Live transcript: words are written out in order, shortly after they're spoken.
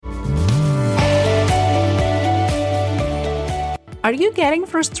Are you getting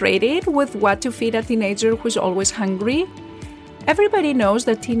frustrated with what to feed a teenager who's always hungry? Everybody knows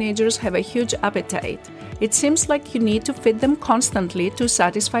that teenagers have a huge appetite. It seems like you need to feed them constantly to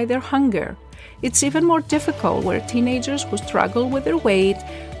satisfy their hunger. It's even more difficult where teenagers who struggle with their weight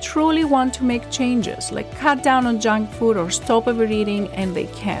truly want to make changes, like cut down on junk food or stop overeating, and they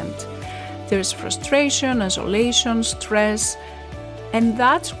can't. There's frustration, isolation, stress, and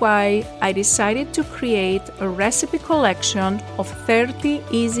that's why I decided to create a recipe collection of 30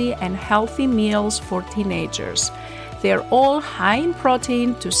 easy and healthy meals for teenagers. They're all high in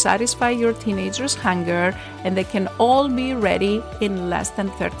protein to satisfy your teenager's hunger, and they can all be ready in less than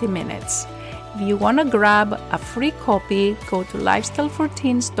 30 minutes. If you want to grab a free copy, go to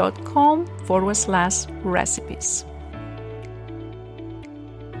lifestyleforteens.com/recipes.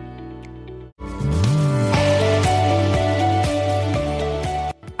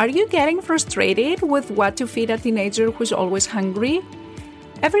 Are you getting frustrated with what to feed a teenager who's always hungry?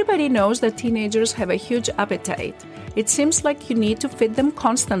 Everybody knows that teenagers have a huge appetite. It seems like you need to feed them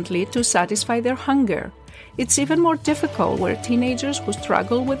constantly to satisfy their hunger. It's even more difficult where teenagers who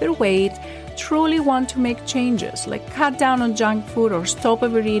struggle with their weight truly want to make changes, like cut down on junk food or stop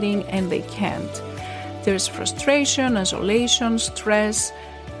overeating, and they can't. There's frustration, isolation, stress,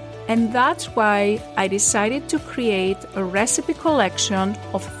 and that's why I decided to create a recipe collection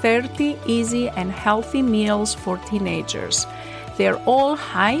of 30 easy and healthy meals for teenagers. They're all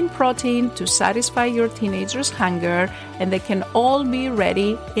high in protein to satisfy your teenager's hunger, and they can all be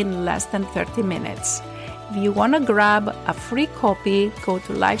ready in less than 30 minutes. If you want to grab a free copy, go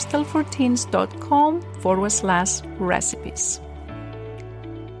to lifestyleforteens.com/recipes.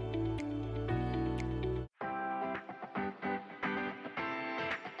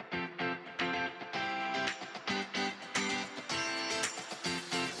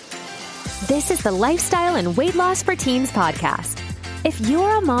 This is the Lifestyle and Weight Loss for Teens podcast. If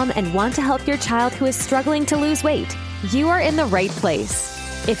you're a mom and want to help your child who is struggling to lose weight, you are in the right place.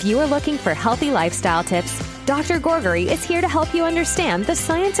 If you are looking for healthy lifestyle tips, Dr. Gorgery is here to help you understand the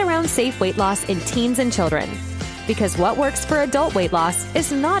science around safe weight loss in teens and children. Because what works for adult weight loss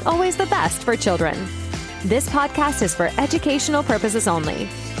is not always the best for children. This podcast is for educational purposes only.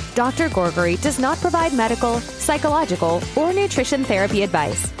 Dr. Gorgery does not provide medical, psychological, or nutrition therapy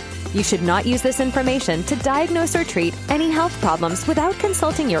advice. You should not use this information to diagnose or treat any health problems without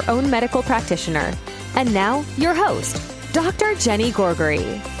consulting your own medical practitioner. And now, your host, Dr. Jenny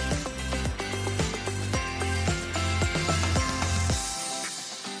Gorgery.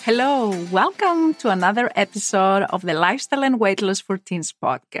 Hello, welcome to another episode of the Lifestyle and Weight Loss for Teens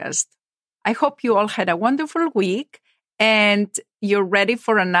podcast. I hope you all had a wonderful week and you're ready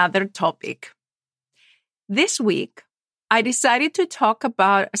for another topic. This week, I decided to talk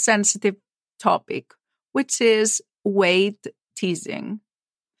about a sensitive topic, which is weight teasing.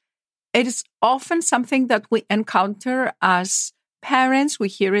 It is often something that we encounter as parents. We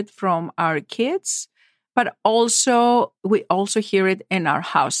hear it from our kids, but we also hear it in our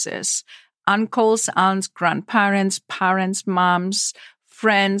houses. Uncles, aunts, grandparents, parents, moms,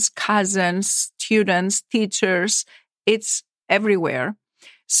 friends, cousins, students, teachers. It's everywhere.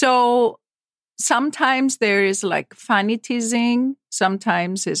 So sometimes there is like funny teasing,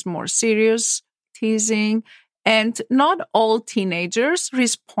 sometimes it's more serious teasing, and not all teenagers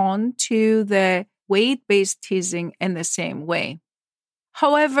respond to the weight-based teasing in the same way.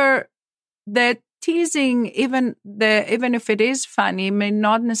 However, the teasing, even if it is funny, may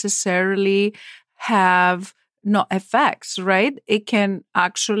not necessarily have no effects, right? It can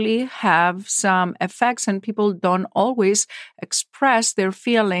actually have some effects, and people don't always express their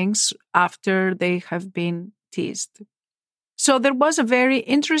feelings after they have been teased. So there was a very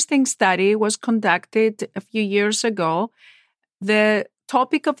interesting study was conducted a few years ago. The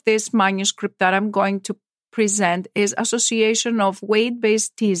topic of this manuscript that I'm going to present is association of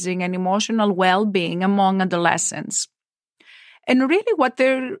weight-based teasing and emotional well-being among adolescents. And really what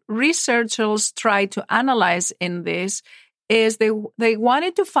the researchers tried to analyze in this is they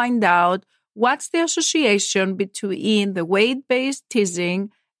wanted to find out what's the association between the weight-based teasing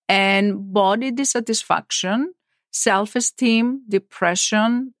and body dissatisfaction, self-esteem,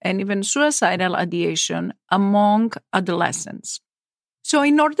 depression, and even suicidal ideation among adolescents. So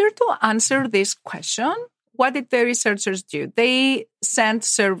in order to answer this question, what did the researchers do? They sent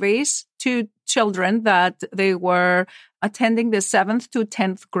surveys to children that they were attending the 7th to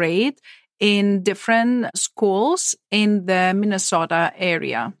 10th grade in different schools in the Minnesota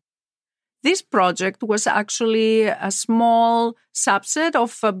area. This project was actually a small subset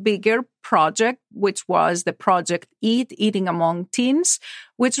of a bigger project, which was the Project Eating Among Teens,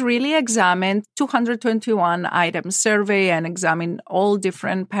 which really examined 221-item survey and examined all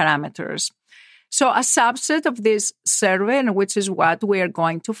different parameters. So a subset of this survey, and which is what we are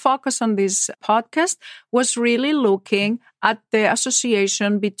going to focus on this podcast, was really looking at the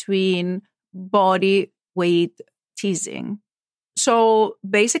association between body weight teasing. So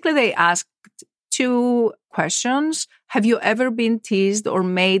basically, they asked 2 questions. Have you ever been teased or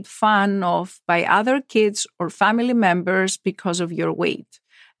made fun of by other kids or family members because of your weight?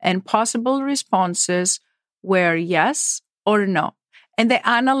 And possible responses were yes or no. And they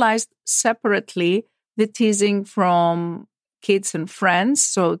analyzed separately the teasing from kids and friends,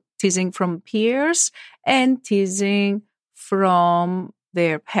 so teasing from peers, and teasing from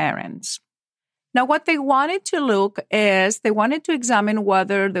their parents. Now, what they wanted to look is they wanted to examine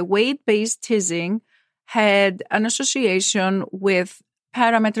whether the weight-based teasing had an association with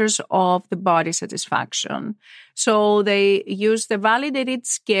parameters of the body satisfaction. So they used a validated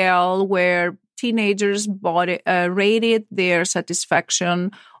scale where teenagers rated their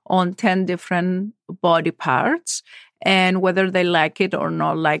satisfaction on 10 different body parts and whether they like it or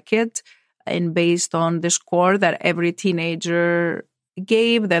not like it. And based on the score that every teenager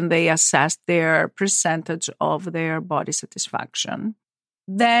gave, then they assessed their percentage of their body satisfaction.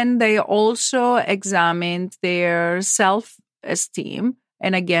 Then they also examined their self-esteem.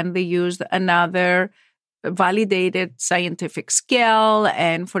 And again, they used another validated scientific scale.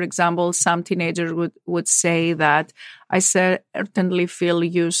 And for example, some teenagers would say that I certainly feel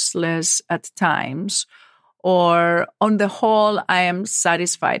useless at times, or on the whole, I am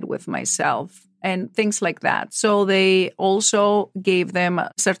satisfied with myself, and things like that. So they also gave them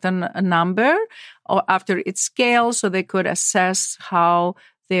a certain number after its scale so they could assess how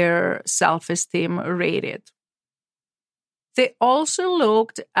their self-esteem rated. They also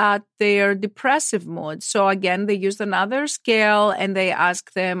looked at their depressive mood. So again, they used another scale and they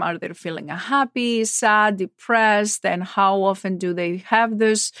asked them, are they feeling happy, sad, depressed, and how often do they have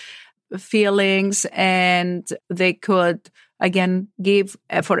those feelings? And they could, again, give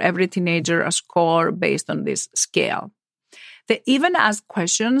for every teenager a score based on this scale. They even asked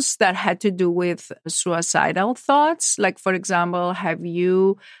questions that had to do with suicidal thoughts. Like, for example, have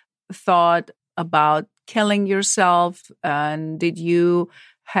you thought about killing yourself? And did you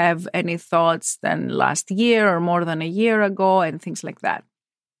have any thoughts than last year or more than a year ago? And things like that.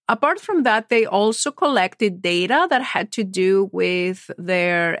 Apart from that, they also collected data that had to do with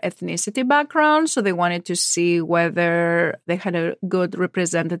their ethnicity background. So they wanted to see whether they had a good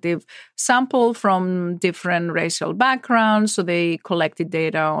representative sample from different racial backgrounds. So they collected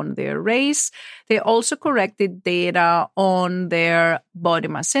data on their race. They also collected data on their body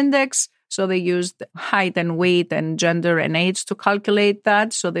mass index. So they used height and weight and gender and age to calculate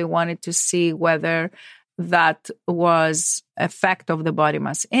that. So they wanted to see whether that was effect of the body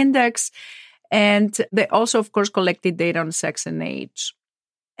mass index. And they also, of course, collected data on sex and age.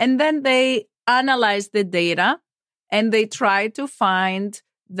 And then they analyzed the data and they tried to find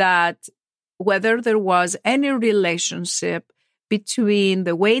that whether there was any relationship between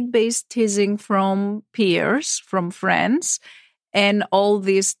the weight-based teasing from peers, from friends, and all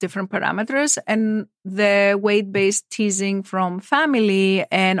these different parameters, and the weight-based teasing from family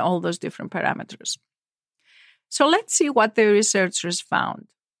and all those different parameters. So let's see what the researchers found.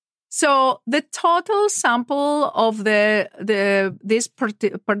 So the total sample of the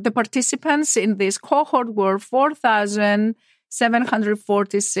participants in this cohort were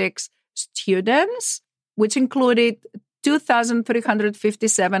 4,746 students, which included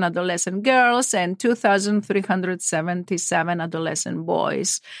 2,357 adolescent girls and 2,377 adolescent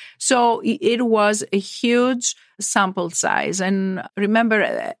boys. So it was a huge sample size. And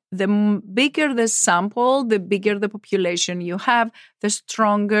remember, the bigger the sample, the bigger the population you have, the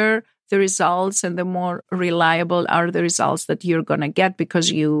stronger the results and the more reliable are the results that you're going to get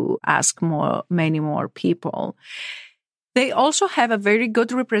because you ask many more people. They also have a very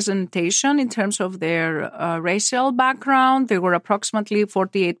good representation in terms of their racial background. There were approximately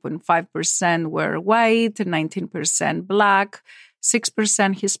 48.5% were white, 19% Black,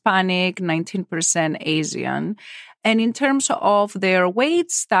 6% Hispanic, 19% Asian. And in terms of their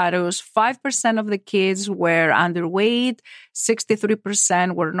weight status, 5% of the kids were underweight,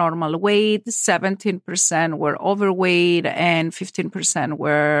 63% were normal weight, 17% were overweight, and 15%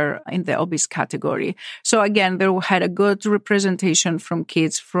 were in the obese category. So again, they had a good representation from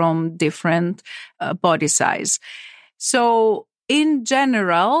kids from different body size. So in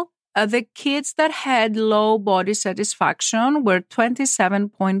general, the kids that had low body satisfaction were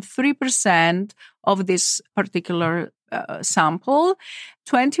 27.3% of this particular sample.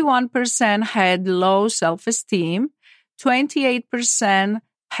 21% had low self-esteem. 28%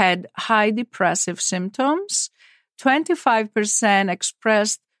 had high depressive symptoms. 25%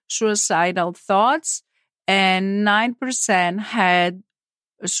 expressed suicidal thoughts. And 9% had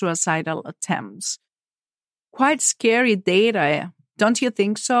suicidal attempts. Quite scary data, don't you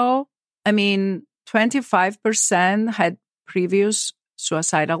think so? I mean, 25% had previous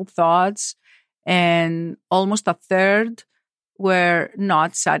suicidal thoughts, and almost a third were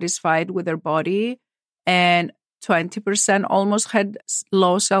not satisfied with their body, and 20% almost had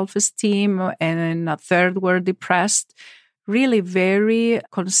low self-esteem, and a third were depressed. Really very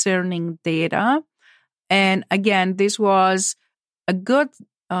concerning data. And again, this was a good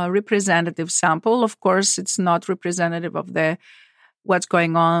representative sample. Of course, it's not representative of what's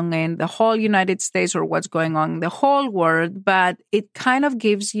going on in the whole United States or what's going on in the whole world, but it kind of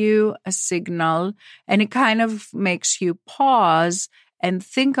gives you a signal, and it kind of makes you pause and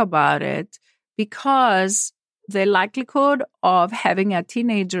think about it, because the likelihood of having a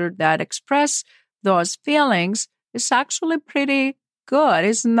teenager that express those feelings is actually pretty good.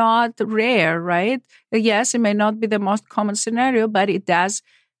 It's not rare, right? Yes, it may not be the most common scenario, but it does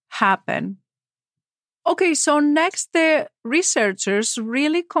happen. Okay, so next, the researchers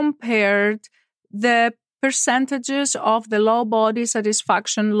really compared the percentages of the low body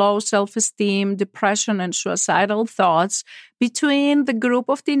satisfaction, low self-esteem, depression, and suicidal thoughts between the group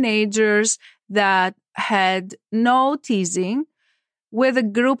of teenagers that had no teasing with a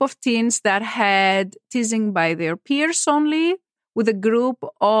group of teens that had teasing by their peers only, with a group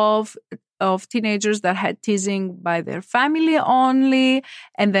of teenagers that had teasing by their family only,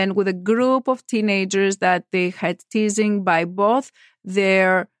 and then with a group of teenagers that they had teasing by both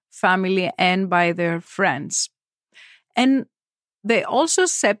their family and by their friends. And they also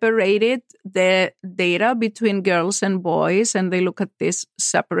separated the data between girls and boys, and they look at this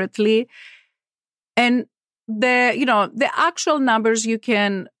separately. And the actual numbers, you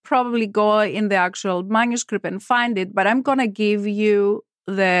can probably go in the actual manuscript and find it, but I'm going to give you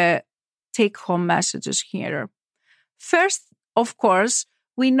the take-home messages here. First, of course,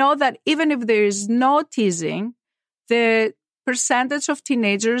 we know that even if there is no teasing, the percentage of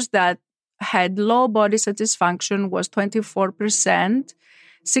teenagers that had low body satisfaction was 24%,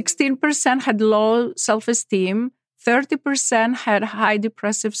 16% had low self-esteem, 30% had high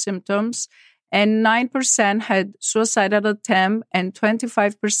depressive symptoms, and 9% had suicidal attempt, and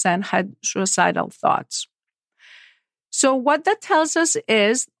 25% had suicidal thoughts. So what that tells us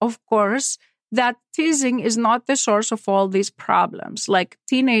is, of course, that teasing is not the source of all these problems. Like,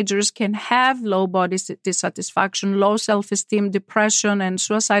 teenagers can have low body dissatisfaction, low self-esteem, depression, and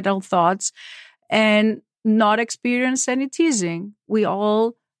suicidal thoughts, and not experience any teasing. We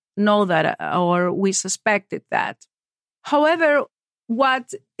all know that, or we suspected that. However,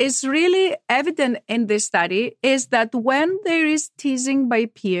 what is really evident in this study is that when there is teasing by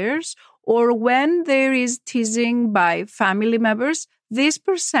peers or when there is teasing by family members, this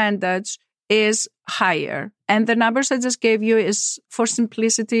percentage is higher. And the numbers I just gave you is for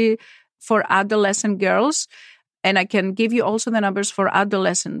simplicity for adolescent girls. And I can give you also the numbers for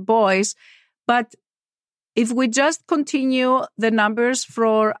adolescent boys. But if we just continue the numbers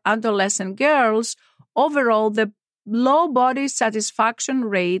for adolescent girls, overall, the low body satisfaction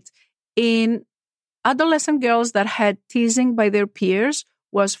rate in adolescent girls that had teasing by their peers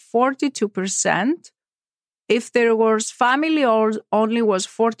was 42%. If there was family only was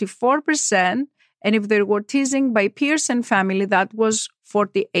 44%. And if there were teasing by peers and family, that was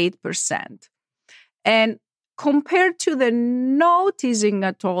 48%. And compared to the no teasing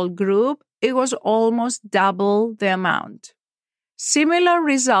at all group, it was almost double the amount. Similar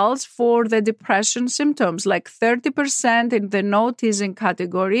results for the depression symptoms, like 30% in the no teasing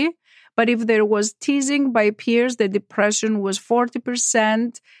category. But if there was teasing by peers, the depression was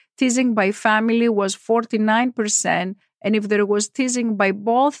 40%, teasing by family was 49%, and if there was teasing by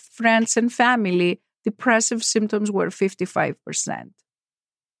both friends and family, depressive symptoms were 55%.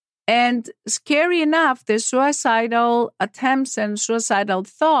 And scary enough, the suicidal attempts and suicidal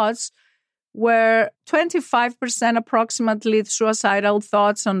thoughts were 25% approximately suicidal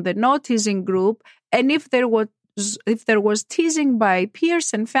thoughts on the no teasing group. And if there was teasing by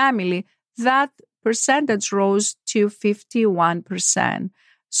peers and family, that percentage rose to 51%.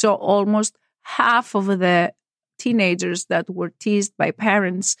 So almost half of the teenagers that were teased by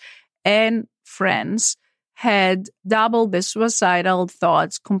parents and friends had double the suicidal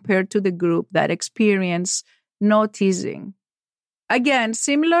thoughts compared to the group that experienced no teasing. Again,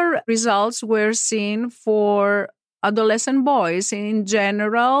 similar results were seen for adolescent boys. In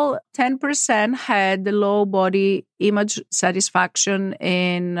general, 10% had low body image satisfaction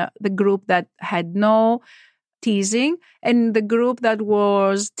in the group that had no teasing, and the group that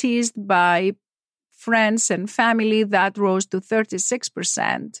was teased by friends and family, that rose to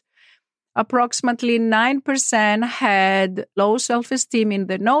 36%. Approximately 9% had low self-esteem in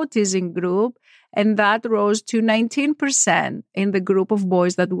the no teasing group, and that rose to 19% in the group of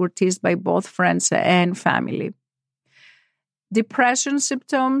boys that were teased by both friends and family. Depression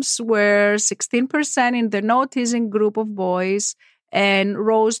symptoms were 16% in the no teasing group of boys and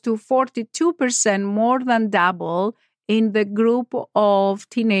rose to 42%, more than double, in the group of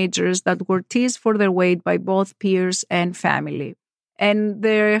teenagers that were teased for their weight by both peers and family. And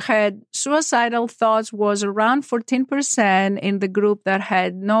they had suicidal thoughts was around 14% in the group that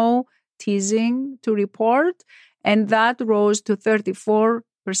had no teasing to report, and that rose to 34%,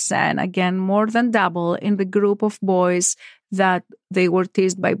 again, more than double, in the group of boys that they were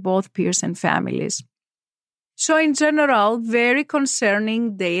teased by both peers and families. So in general, very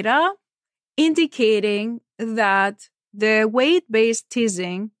concerning data indicating that the weight-based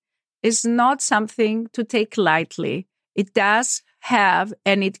teasing is not something to take lightly. It does have,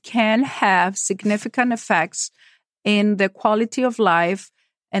 and it can have, significant effects in the quality of life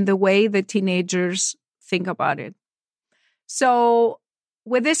and the way the teenagers think about it. So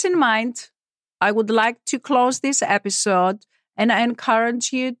with this in mind, I would like to close this episode, and I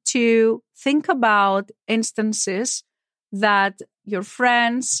encourage you to think about instances that your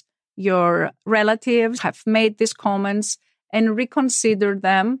friends, your relatives have made these comments, and reconsider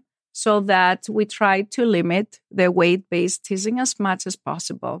them so that we try to limit the weight-based teasing as much as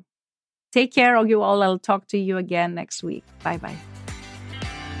possible. Take care of you all. I'll talk to you again next week. Bye-bye.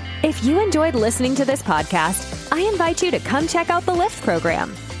 If you enjoyed listening to this podcast, I invite you to come check out the LIFT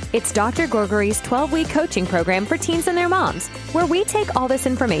program. It's Dr. Gorgory's 12-week coaching program for teens and their moms, where we take all this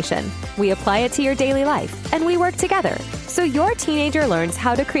information, we apply it to your daily life, and we work together so your teenager learns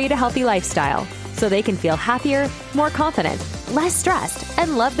how to create a healthy lifestyle so they can feel happier, more confident, less stressed,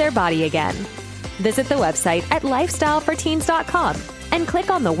 and love their body again. Visit the website at lifestyleforteens.com and click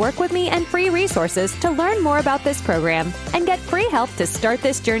on the Work With Me and free resources to learn more about this program and get free help to start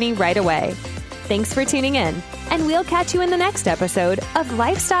this journey right away. Thanks for tuning in, and we'll catch you in the next episode of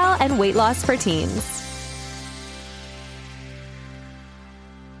Lifestyle and Weight Loss for Teens.